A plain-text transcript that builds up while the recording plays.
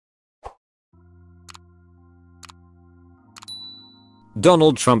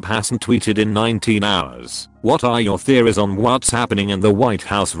Donald Trump hasn't tweeted in 19 hours. What are your theories on what's happening in the White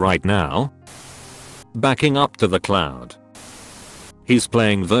House right now? Backing up to the cloud. He's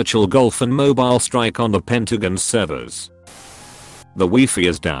playing virtual golf and mobile strike on the Pentagon's servers. The Wi-Fi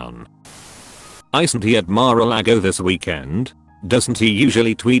is down. Isn't he at Mar-a-Lago this weekend? Doesn't he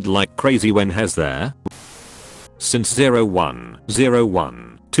usually tweet like crazy when he's there? Since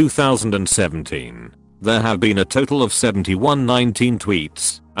 01/01/2017, there have been a total of 7119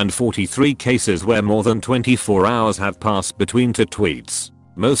 tweets and 43 cases where more than 24 hours have passed between two tweets.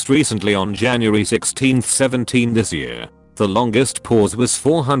 Most recently on January 16, 17 this year. The longest pause was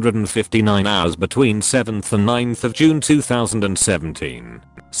 459 hours between 7th and 9th of June 2017.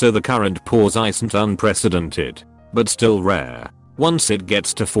 So the current pause isn't unprecedented, but still rare. Once it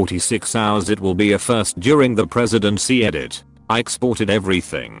gets to 46 hours it will be a first during the presidency. Edit. I exported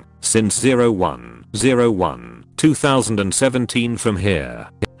everything since 01/01/2017 from here.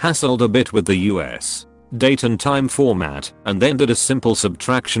 Hassled a bit with the US date and time format and then did a simple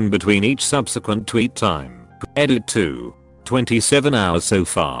subtraction between each subsequent tweet time. Edit 2. 27 hours so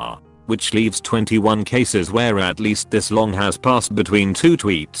far, which leaves 21 cases where at least this long has passed between two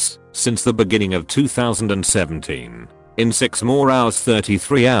tweets since the beginning of 2017. In 6 more hours,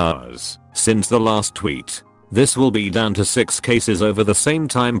 33 hours since the last tweet. This will be down to 6 cases over the same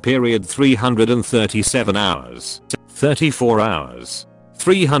time period: 337 hours, 34 hours,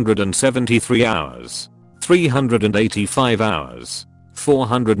 373 hours, 385 hours,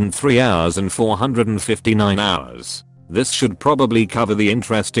 403 hours and 459 hours. This should probably cover the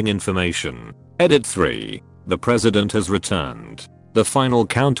interesting information. Edit 3. The president has returned. The final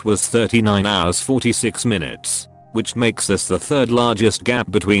count was 39 hours 46 minutes, which makes this the third largest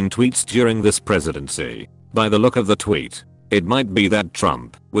gap between tweets during this presidency. By the look of the tweet, it might be that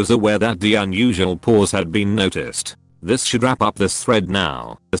Trump was aware that the unusual pause had been noticed. This should wrap up this thread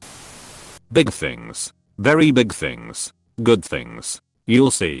now. Big things. Very big things. Good things.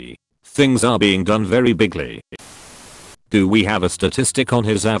 You'll see. Things are being done very bigly. Do we have a statistic on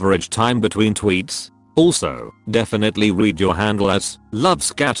his average time between tweets? Also, definitely read your handle as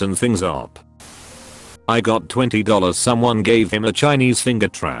lovescat things up. I got $20. Someone gave him a Chinese finger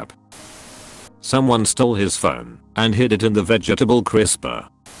trap. Someone stole his phone and hid it in the vegetable crisper.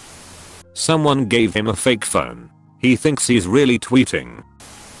 Someone gave him a fake phone. He thinks he's really tweeting.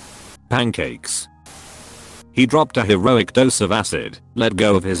 Pancakes. He dropped a heroic dose of acid, let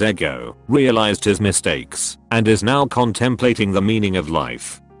go of his ego, realized his mistakes, and is now contemplating the meaning of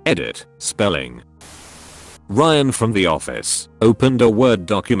life. Edit. Spelling. Ryan from The Office opened a Word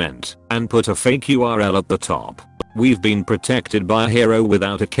document and put a fake URL at the top. We've been protected by a hero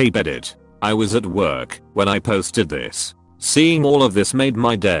without a cape. Edit. I was at work when I posted this. Seeing all of this made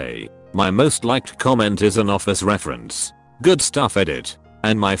my day. My most liked comment is an Office reference. Good stuff. Edit.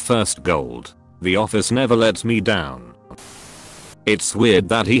 And my first gold. The Office never lets me down. It's weird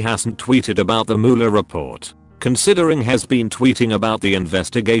that he hasn't tweeted about the Mueller report, considering he's been tweeting about the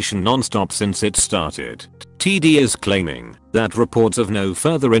investigation non-stop since it started. TD is claiming that reports of no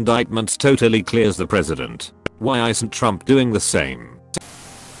further indictments totally clears the president. Why isn't Trump doing the same?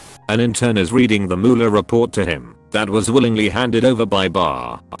 An intern is reading the Mueller report to him that was willingly handed over by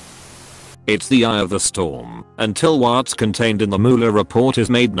Barr. It's the eye of the storm until what's contained in the Mueller report is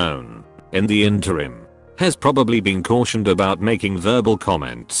made known. In the interim, has probably been cautioned about making verbal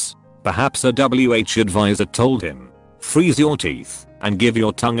comments. Perhaps a WH advisor told him, freeze your teeth and give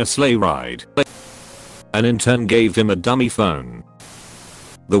your tongue a sleigh ride. An intern gave him a dummy phone.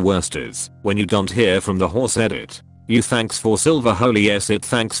 The worst is when you don't hear from the horse. Edit. You thanks for silver, holy yes it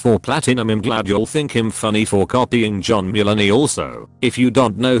thanks for platinum. I'm glad you'll think him funny for copying John Mulaney. Also, if you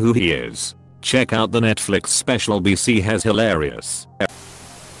don't know who he is, check out the Netflix special BC has hilarious.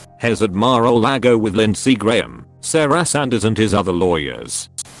 Hes at Mar-a-Lago with Lindsey Graham, Sarah Sanders and his other lawyers.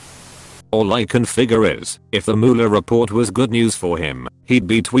 All I can figure is, if the Mueller report was good news for him, he'd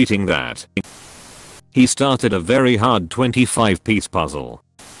be tweeting that. He started a very hard 25-piece puzzle.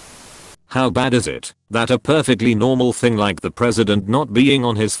 How bad is it that a perfectly normal thing like the president not being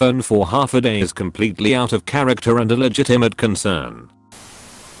on his phone for half a day is completely out of character and a legitimate concern?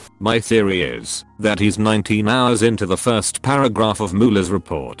 My theory is that he's 19 hours into the first paragraph of Mueller's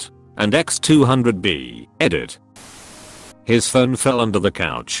report, and X200B. Edit. His phone fell under the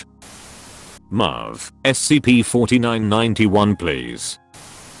couch. Marv, SCP-4991 please.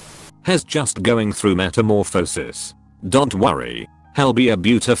 Has just going through metamorphosis. Don't worry, he'll be a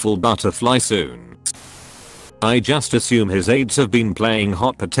beautiful butterfly soon. I just assume his aides have been playing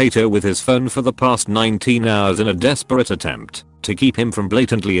hot potato with his phone for the past 19 hours in a desperate attempt to keep him from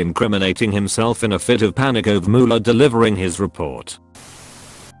blatantly incriminating himself in a fit of panic over Mueller delivering his report.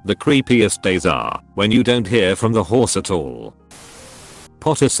 The creepiest days are when you don't hear from the horse at all.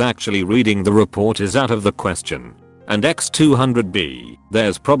 POTUS actually reading the report is out of the question. And X200B,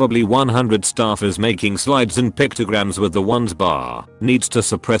 there's probably 100 staffers making slides and pictograms with the ones bar, needs to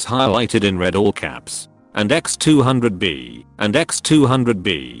suppress highlighted in red all caps. And X200B, and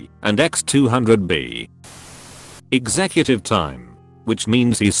X200B, and X200B. Executive time, which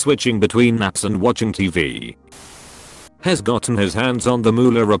means he's switching between naps and watching TV. Has gotten his hands on the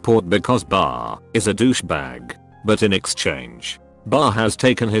Mueller report because Barr is a douchebag, but in exchange, Barr has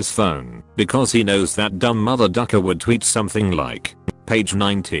taken his phone because he knows that dumb mother ducker would tweet something like, page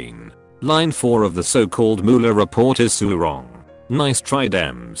 19, line 4 of the so-called Mueller report is so wrong. Nice try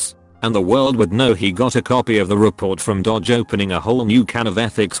Dems. And the world would know he got a copy of the report from Dodge, opening a whole new can of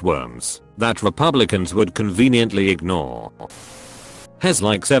ethics worms that Republicans would conveniently ignore. Has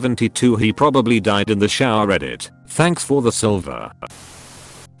like 72, he probably died in the shower. Reddit, thanks for the silver.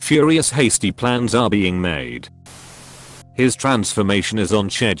 Furious hasty plans are being made. His transformation is on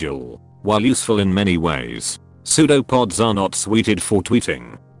schedule. While useful in many ways, pseudopods are not suited for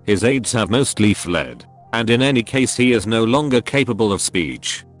tweeting. His aides have mostly fled. And in any case he is no longer capable of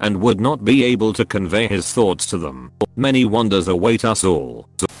speech and would not be able to convey his thoughts to them. Many wonders await us all.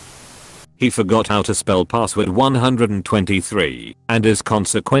 He forgot how to spell password 123 and is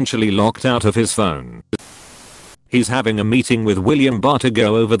consequentially locked out of his phone. He's having a meeting with William Barr to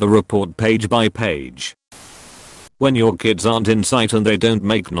go over the report page by page. When your kids aren't in sight and they don't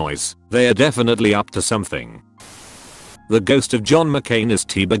make noise, they are definitely up to something. The ghost of John McCain is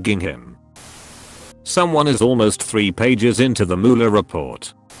teabagging him. Someone is almost 3 pages into the Mueller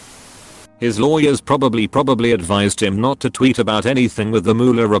report. His lawyers probably advised him not to tweet about anything with the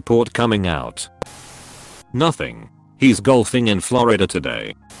Mueller report coming out. Nothing. He's golfing in Florida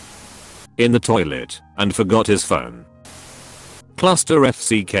today. In the toilet, and forgot his phone. Cluster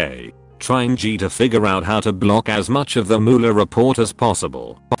FCK. Trying to figure out how to block as much of the Mueller report as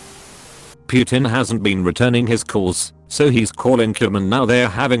possible. Putin hasn't been returning his calls, so he's calling Kim and now they're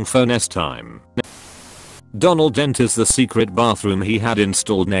having phone time. Donald enters the secret bathroom he had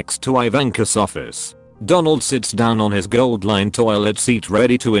installed next to Ivanka's office. Donald sits down on his gold-lined toilet seat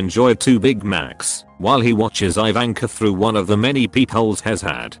ready to enjoy 2 Big Macs while he watches Ivanka through one of the many peepholes has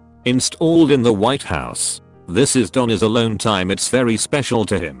had installed in the White House. This is Don's alone time. It's very special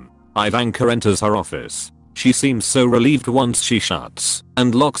to him. Ivanka enters her office. She seems so relieved once she shuts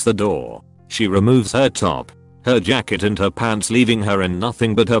and locks the door. She removes her top, her jacket and her pants, leaving her in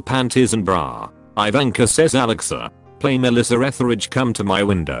nothing but her panties and bra. Ivanka says, Alexa, play Melissa Etheridge Come to My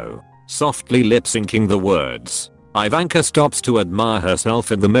Window, softly lip-syncing the words. Ivanka stops to admire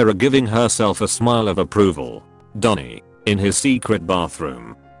herself in the mirror, giving herself a smile of approval. Donnie, in his secret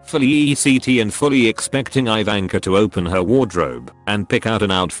bathroom, fully ECT and fully expecting Ivanka to open her wardrobe and pick out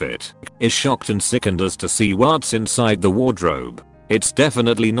an outfit, is shocked and sickened as to see what's inside the wardrobe. It's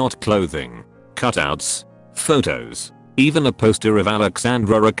definitely not clothing, cutouts, photos, even a poster of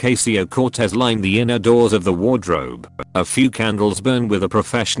Alexandra Ocasio-Cortez line the inner doors of the wardrobe. A few candles burn with a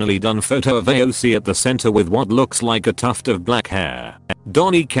professionally done photo of AOC at the center with what looks like a tuft of black hair.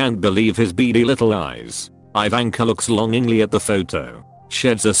 Donnie can't believe his beady little eyes. Ivanka looks longingly at the photo,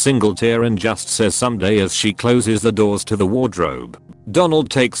 sheds a single tear and just says someday as she closes the doors to the wardrobe. Donald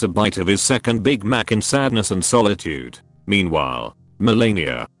takes a bite of his second Big Mac in sadness and solitude. Meanwhile,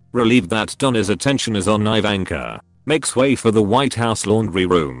 Melania, relieved that Don's attention is on Ivanka, makes way for the White House laundry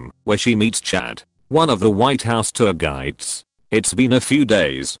room, where she meets Chad, one of the White House tour guides. It's been a few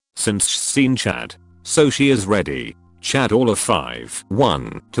days since she's seen Chad, so she is ready. Chad, all of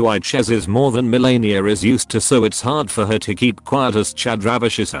 5'1" to Iches, is more than Melania is used to, so it's hard for her to keep quiet as Chad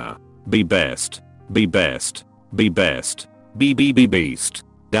ravishes her. Be best. Be best. Be best. Be beast.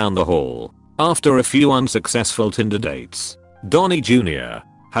 Down the hall. After a few unsuccessful Tinder dates, Donnie Jr.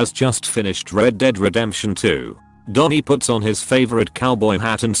 has just finished Red Dead Redemption 2. Donnie puts on his favorite cowboy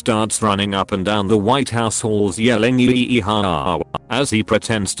hat and starts running up and down the White House halls yelling yee-haw as he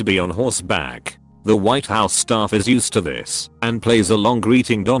pretends to be on horseback. The White House staff is used to this and plays along,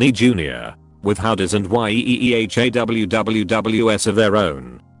 greeting Donnie Jr. with howdys and yeehawws of their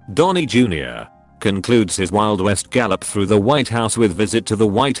own. Donnie Jr. concludes his Wild West gallop through the White House with visit to the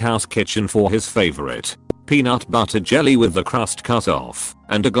White House kitchen for his favorite peanut butter jelly with the crust cut off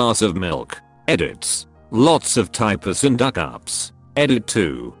and a glass of milk. Edits. Lots of typos and duck-ups. Edit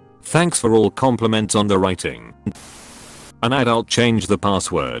 2. Thanks for all compliments on the writing. An adult changed the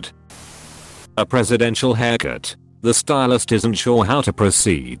password. A presidential haircut. The stylist isn't sure how to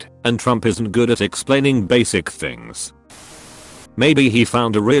proceed, and Trump isn't good at explaining basic things. Maybe he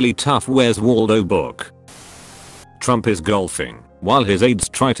found a really tough Where's Waldo book. Trump is golfing. while his aides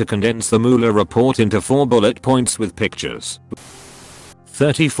try to condense the Mueller report into 4 bullet points with pictures.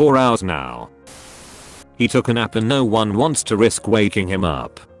 34 hours now. He took a nap and no one wants to risk waking him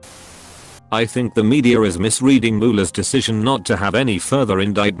up. I think the media is misreading Mueller's decision not to have any further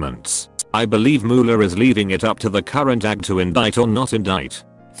indictments. I believe Mueller is leaving it up to the current AG to indict or not indict.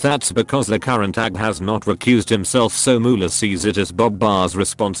 That's because the current AG has not recused himself, so Mueller sees it as Bob Barr's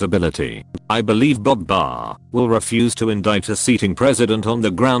responsibility. I believe Bob Barr will refuse to indict a sitting president on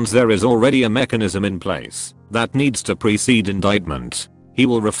the grounds there is already a mechanism in place that needs to precede indictment. He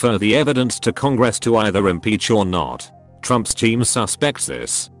will refer the evidence to Congress to either impeach or not. Trump's team suspects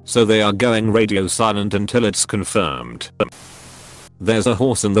this, so they are going radio silent until it's confirmed. There's a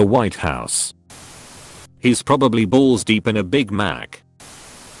horse in the White House. He's probably balls deep in a Big Mac.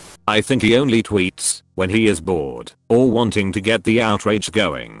 I think he only tweets when he is bored or wanting to get the outrage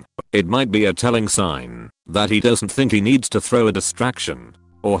going. It might be a telling sign that he doesn't think he needs to throw a distraction.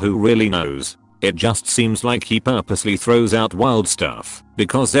 Or who really knows? It just seems like he purposely throws out wild stuff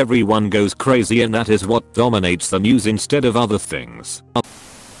because everyone goes crazy and that is what dominates the news instead of other things.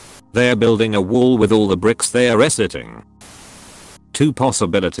 They're building a wall with all the bricks they are sitting. 2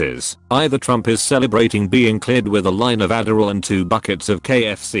 possibilities. Either Trump is celebrating being cleared with a line of Adderall and 2 buckets of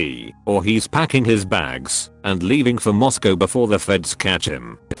KFC, or he's packing his bags and leaving for Moscow before the feds catch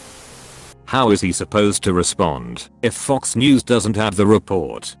him. How is he supposed to respond if Fox News doesn't have the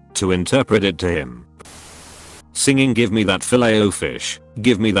report to interpret it to him? Singing "Give me that filet-o-fish,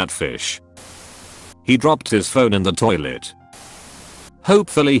 give me that fish." He dropped his phone in the toilet.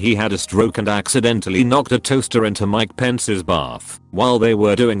 Hopefully he had a stroke and accidentally knocked a toaster into Mike Pence's bath while they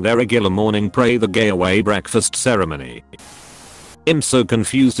were doing their regular morning pray the gay away breakfast ceremony. I'm so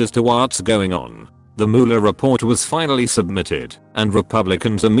confused as to what's going on. The Mueller report was finally submitted, and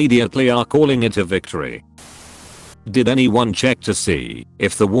Republicans immediately are calling it a victory. Did anyone check to see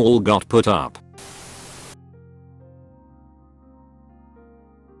if the wall got put up?